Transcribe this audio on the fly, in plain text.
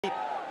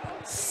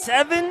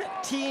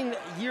17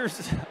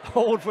 years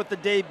old with the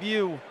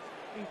debut.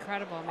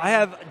 Incredible, man. I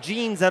have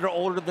genes that are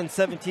older than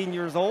 17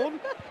 years old.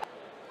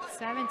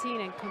 17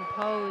 and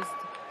composed.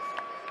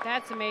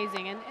 That's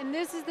amazing. And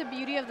this is the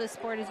beauty of the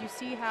sport, is you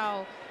see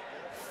how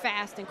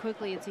fast and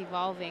quickly it's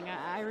evolving.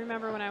 I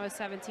remember when I was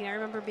 17, I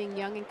remember being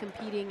young and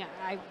competing.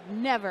 I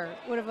never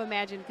would have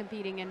imagined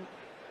competing in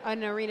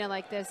an arena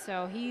like this.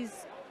 So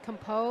he's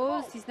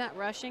composed. He's not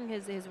rushing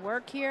his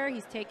work here.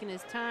 He's taking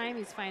his time.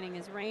 He's finding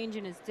his range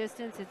and his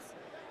distance. It's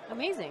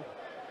amazing.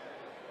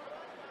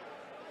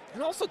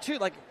 And also, too,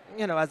 like,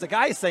 you know, as a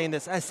guy saying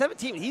this, at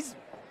 17, he's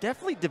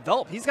definitely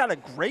developed. He's got a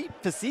great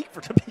physique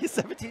for to be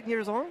 17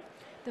 years old.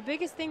 The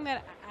biggest thing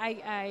that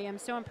I am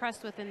so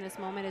impressed with in this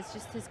moment is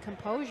just his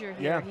composure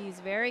here. Yeah.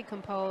 He's very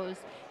composed.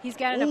 He's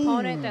got an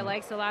opponent that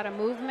likes a lot of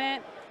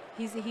movement.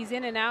 He's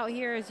in and out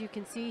here, as you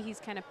can see.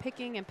 He's kind of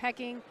picking and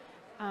pecking,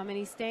 and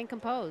he's staying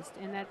composed,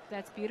 and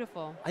that's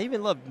beautiful. I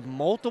even love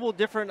multiple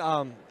different.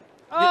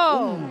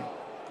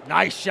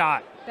 Nice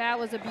shot. That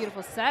was a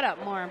beautiful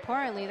setup. More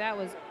importantly, that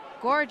was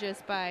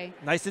gorgeous by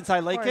nice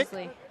inside leg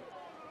Horsley.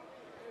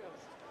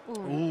 Kick.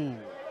 Ooh.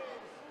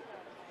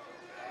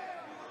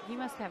 He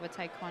must have a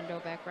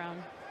Taekwondo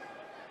background.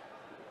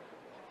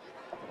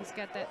 He's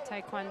got that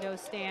Taekwondo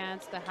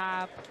stance, the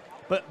hop.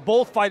 But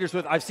both fighters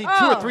with, I've seen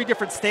 2 or 3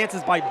 different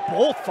stances by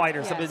both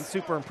fighters. I've been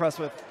super impressed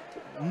with.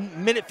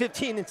 Minute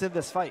 15 into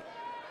this fight.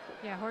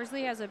 Yeah,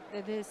 Horsley has a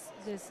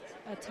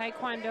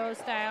Taekwondo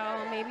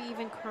style, maybe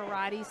even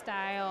karate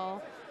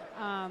style.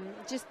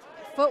 Just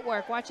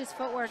footwork. Watch his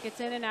footwork. It's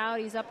in and out.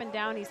 He's up and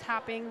down. He's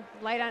hopping.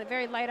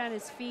 Very light on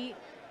his feet.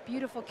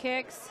 Beautiful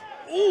kicks.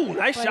 Ooh,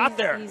 nice shot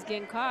there. He's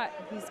getting caught.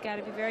 He's got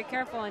to be very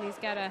careful, and he's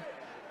got to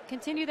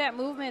continue that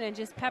movement and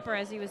just pepper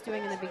as he was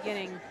doing in the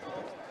beginning.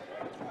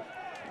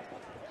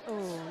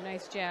 Ooh,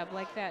 nice jab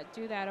like that.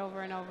 Do that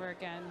over and over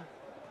again.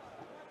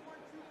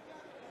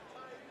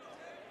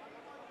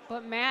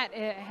 But Matt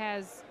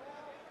has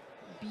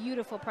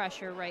beautiful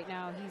pressure right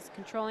now. He's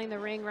controlling the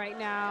ring right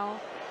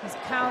now. He's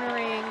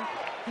countering.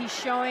 He's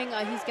showing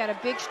he's got a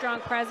big, strong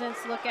presence.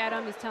 Look at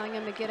him. He's telling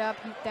him to get up.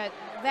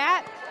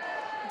 That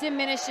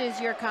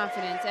diminishes your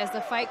confidence as the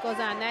fight goes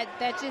on.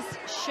 That just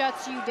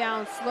shuts you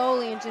down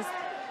slowly, and just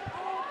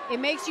it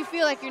makes you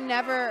feel like you're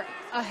never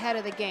ahead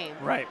of the game.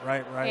 Right.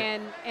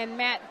 And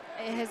Matt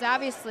has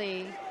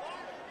obviously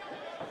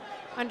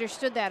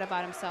understood that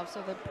about himself.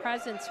 So the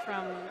presence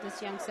from this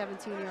young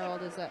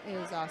 17-year-old is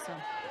awesome.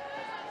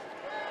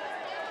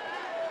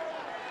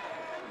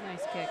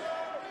 Nice kick.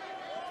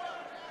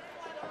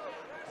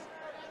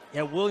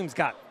 Yeah, Williams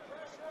got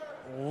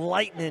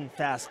lightning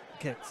fast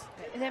kicks.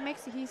 That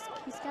makes he's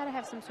got to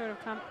have some sort of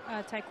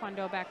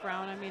Taekwondo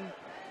background. I mean,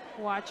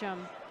 watch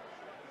him.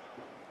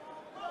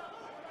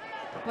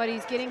 But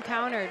he's getting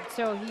countered,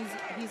 so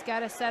he's got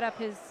to set up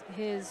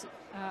his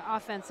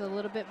offense a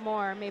little bit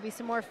more, maybe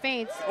some more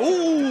feints.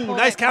 Ooh,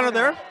 nice counter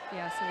there.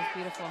 Yes, it was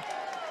beautiful.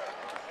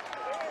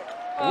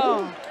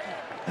 Oh.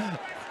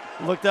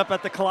 Looked up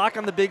at the clock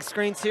on the big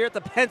screens here at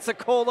the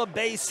Pensacola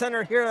Bay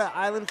Center here at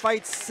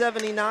IslandFights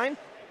 79.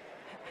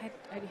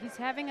 He's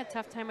having a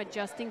tough time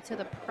adjusting to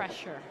the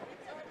pressure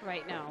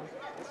right now.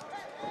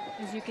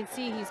 As you can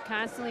see, he's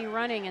constantly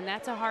running, and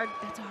that's a hard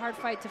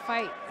fight to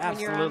fight.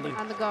 Absolutely. When you're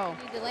on the go.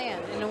 You need to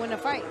land and to win a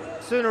fight.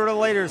 Sooner or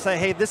later, say,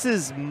 hey, this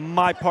is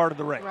my part of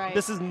the ring. Right.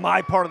 This is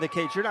my part of the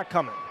cage. You're not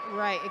coming.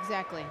 Right,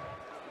 exactly.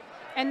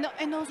 And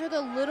those are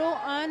the little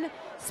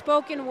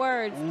unspoken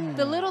words,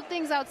 the little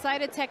things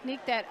outside of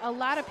technique that a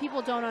lot of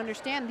people don't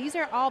understand. These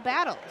are all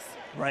battles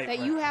that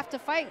you have to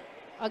fight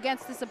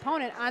against this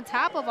opponent on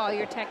top of all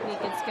your technique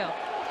and skill.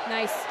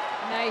 Nice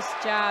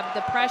job.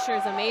 The pressure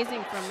is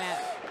amazing from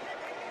Matt.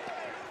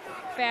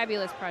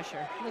 Fabulous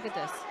pressure. Look at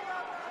this.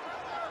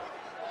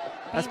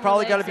 That's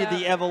probably got to be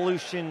the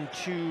evolution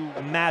to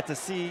Matt to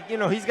see. You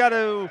know, he's got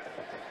to,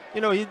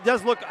 you know, he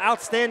does look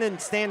outstanding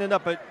standing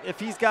up, but if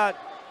he's got,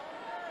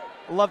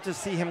 love to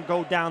see him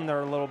go down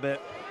there a little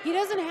bit. He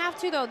doesn't have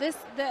to, though.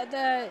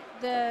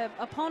 The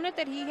opponent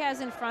that he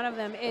has in front of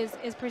him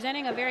is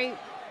presenting a very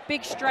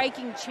big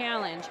striking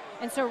challenge.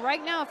 And so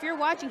right now, if you're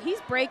watching,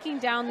 he's breaking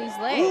down these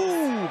legs.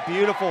 Ooh,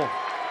 beautiful.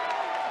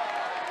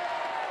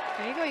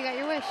 There you go, you got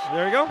your wish.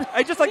 There you go.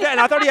 Just like that, and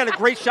I thought he had a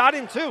great shot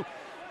in, too.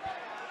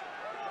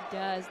 He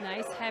does.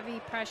 Nice heavy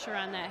pressure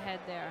on that head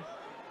there.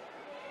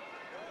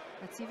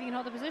 Let's see if he can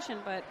hold the position,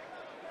 but...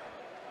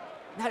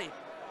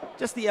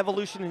 Just the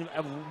evolution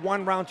of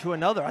one round to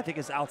another, I think,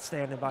 is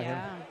outstanding by him.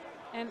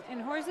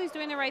 And Horsley's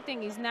doing the right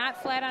thing. He's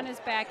not flat on his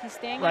back. He's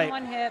staying on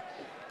one hip.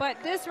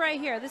 But this right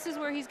here, this is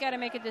where he's got to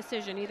make a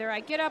decision. Either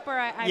I get up or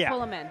I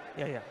pull him in.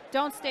 Yeah.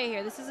 Don't stay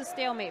here. This is a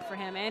stalemate for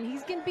him. And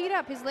he's getting beat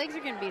up. His legs are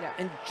getting beat up.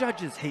 And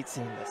judges hate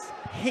seeing this.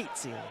 Hate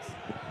seeing this.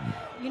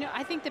 You know,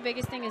 I think the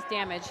biggest thing is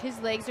damage. His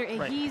legs are,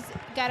 he's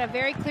got a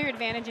very clear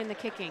advantage in the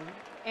kicking.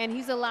 And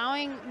he's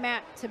allowing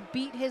Matt to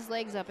beat his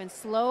legs up and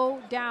slow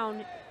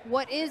down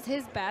what is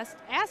his best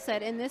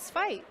asset in this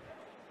fight.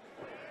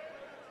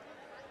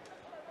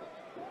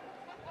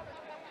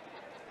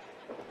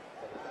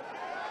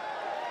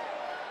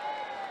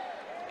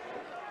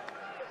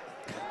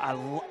 I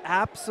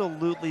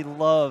absolutely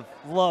love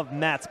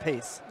Matt's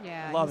pace.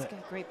 Yeah, love he's it.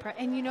 got great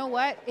and you know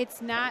what?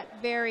 It's not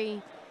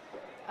very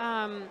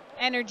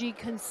energy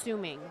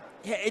consuming.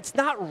 Yeah, it's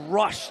not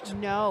rushed.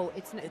 No,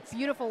 it's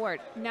beautiful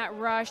word. Not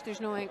rushed.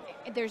 There's no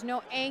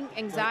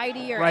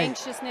anxiety or right.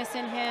 anxiousness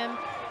in him.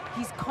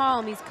 He's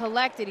calm. He's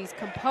collected. He's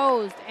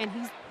composed, and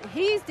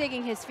he's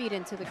digging his feet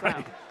into the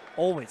ground. Right.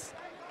 Always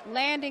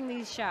landing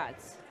these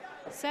shots.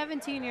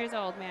 17 years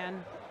old,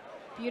 man.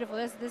 Beautiful.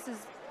 This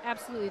is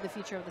absolutely the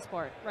future of the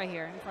sport right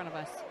here in front of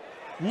us.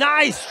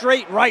 Nice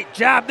straight right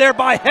jab there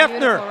by Heffner.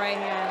 Beautiful right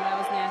hand. That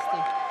was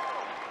nasty.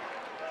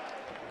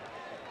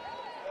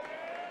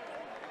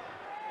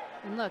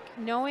 And look,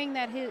 knowing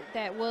that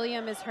that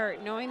William is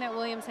hurt, knowing that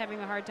William's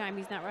having a hard time,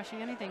 he's not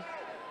rushing anything.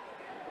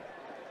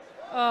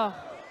 Oh,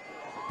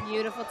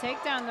 beautiful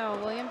takedown, though.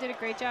 William did a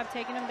great job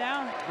taking him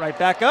down. Right,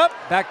 back up,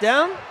 back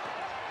down,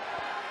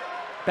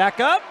 back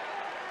up.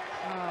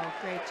 Oh,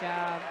 great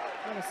job.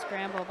 What a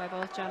scramble by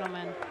both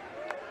gentlemen.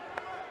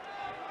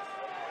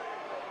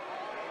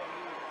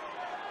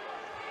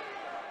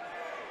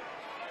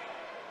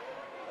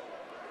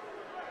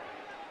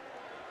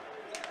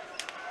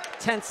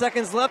 Ten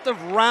seconds left of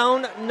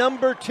round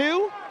number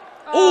 2.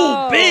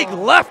 Oh, big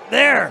left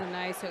there. That was a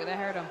nice hook. That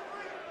hurt him.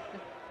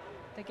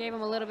 They gave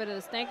him a little bit of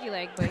the stanky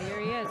leg, but here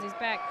he is. He's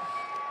back.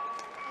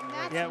 And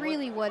that's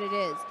really what it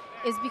is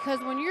because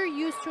when you're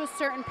used to a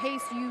certain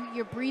pace,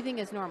 your breathing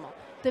is normal.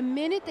 The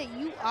minute that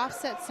you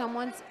offset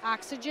someone's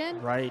oxygen,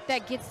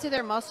 that gets to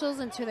their muscles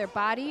and to their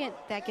body, and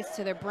that gets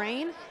to their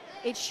brain,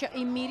 it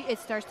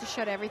starts to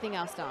shut everything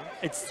else down.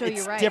 So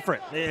you're right.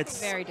 Different. It's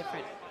very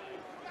different.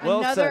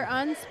 Well Another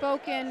said.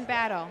 unspoken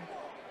battle.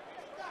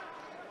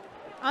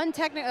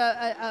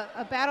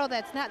 A battle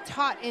that's not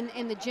taught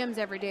in the gyms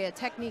every day. A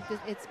technique,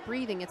 it's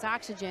breathing, it's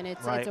oxygen,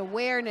 it's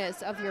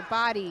awareness of your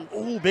body.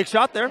 Ooh, big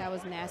shot there. That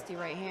was nasty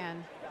right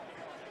hand.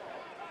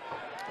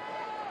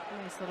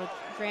 Nice little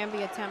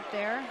Granby attempt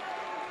there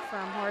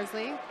from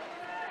Horsley.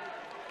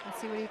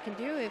 Let's see what he can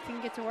do. If he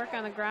can get to work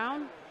on the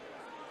ground,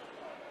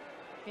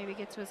 maybe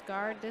get to his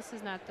guard. This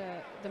is not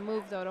the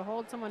move, though. To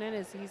hold someone in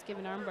is he's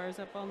giving arm bars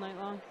up all night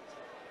long.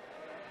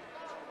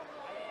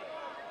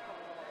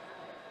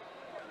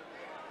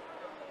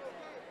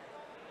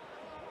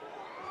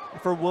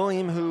 For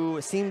William, who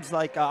seems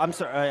like,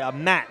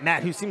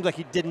 Matt, who seems like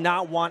he did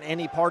not want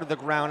any part of the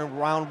ground in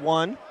round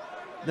 1.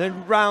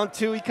 Then round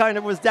 2, he kind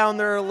of was down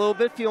there a little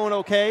bit, feeling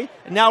okay.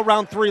 And now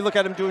round 3, look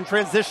at him doing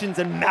transitions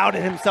and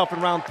mounted himself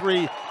in round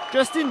 3.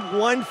 Just in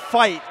one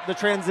fight, the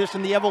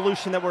transition, the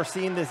evolution that we're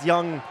seeing this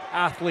young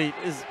athlete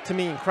is, to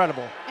me,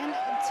 incredible. And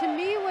to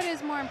me, what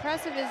is more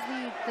impressive is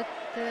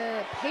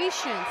the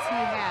patience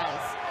he has,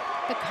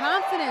 the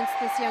confidence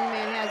this young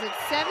man has. At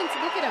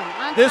 17, look at him.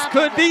 This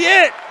could be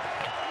it.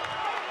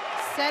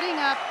 Setting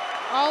up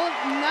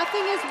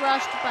nothing is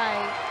rushed by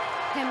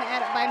him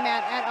by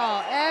Matt at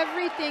all.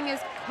 Everything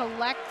is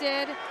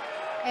collected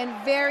and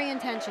very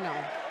intentional.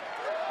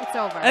 It's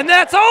over. And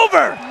that's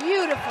over.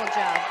 Beautiful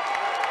job.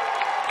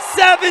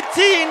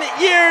 17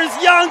 years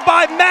young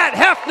by Matt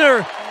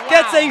Heffner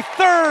gets a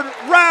 3rd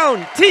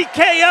round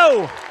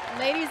TKO.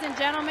 Ladies and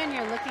gentlemen,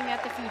 you're looking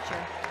at the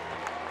future.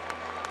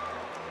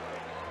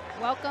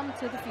 Welcome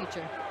to the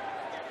future.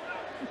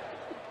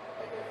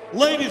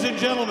 Ladies and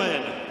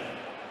gentlemen,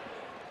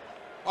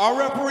 our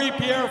referee,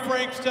 Pierre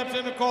Frank, steps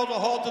in to call the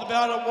halt to the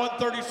bout at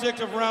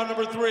 136 of round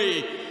number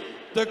 3.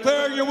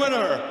 Declare your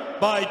winner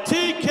by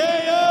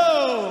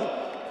TKO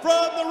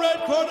from the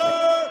red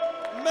corner,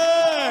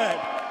 Matt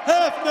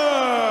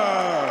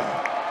Heffner.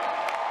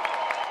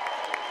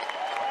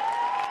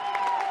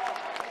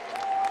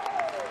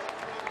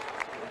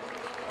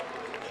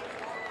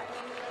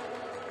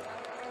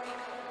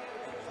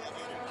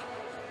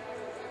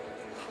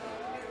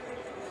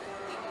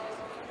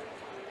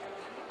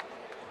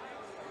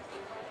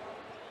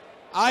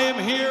 I am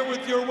here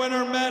with your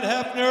winner, Matt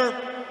Heffner.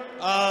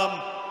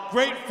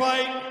 Great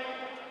fight,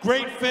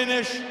 great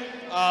finish.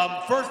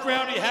 First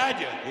round, he had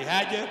you,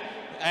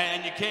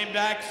 and you came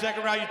back.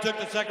 Second round, you took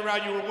the second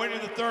round. You were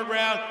winning the 3rd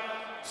round,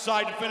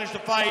 decided to finish the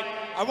fight.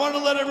 I want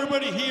to let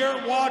everybody here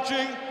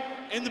watching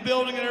in the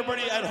building and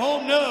everybody at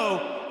home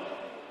know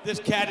this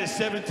cat is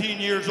 17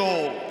 years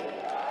old.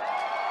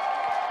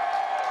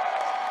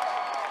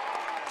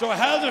 So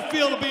how does it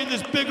feel to be in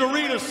this big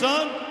arena,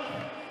 son?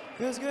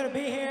 Feels good to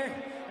be here.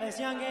 At this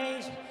young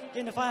age,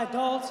 getting to fight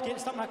adults, getting to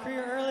start my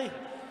career early.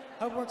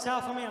 Hope it works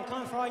out for me. I'm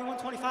coming for all you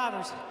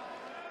 125ers.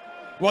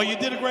 Well, you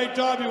did a great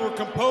job. You were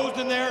composed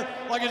in there.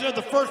 Like I said,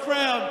 the first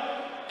round,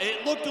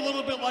 it looked a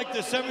little bit like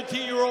the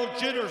 17-year-old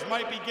jitters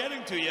might be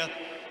getting to you,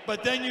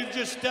 but then you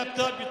just stepped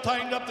up, you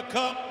tightened up the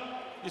cup.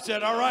 You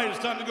said, all right, it's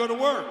time to go to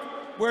work.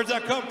 Where's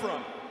that come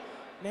from?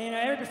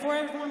 Man, before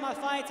every one of my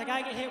fights, I got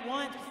to get hit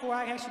once before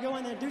I can actually go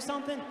in there and do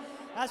something.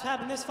 That's what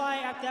happened this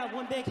fight. After that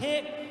one big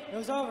hit, it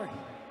was over.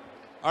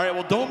 All right,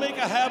 well, don't make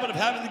a habit of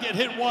having to get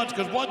hit once,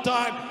 because one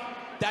time,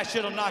 that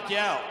shit will knock you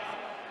out.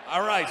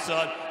 All right,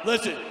 son.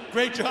 Listen,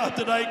 great job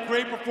tonight,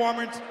 great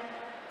performance.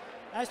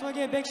 I just want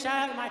to give a big shout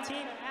out to my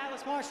team at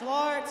Atlas Martial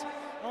Arts.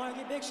 I want to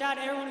give a big shout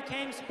out to everyone who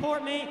came to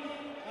support me.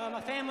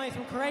 my family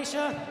from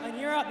Croatia and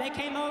Europe, they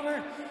came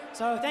over.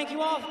 So thank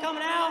you all for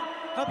coming out.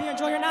 Hope you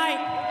enjoy your night.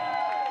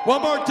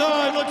 One more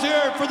time, let's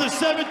hear it for the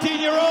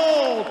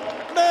 17-year-old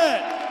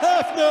Matt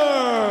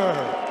Heffner.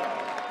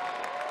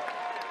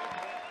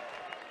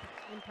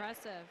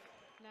 Impressive.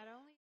 Not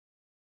only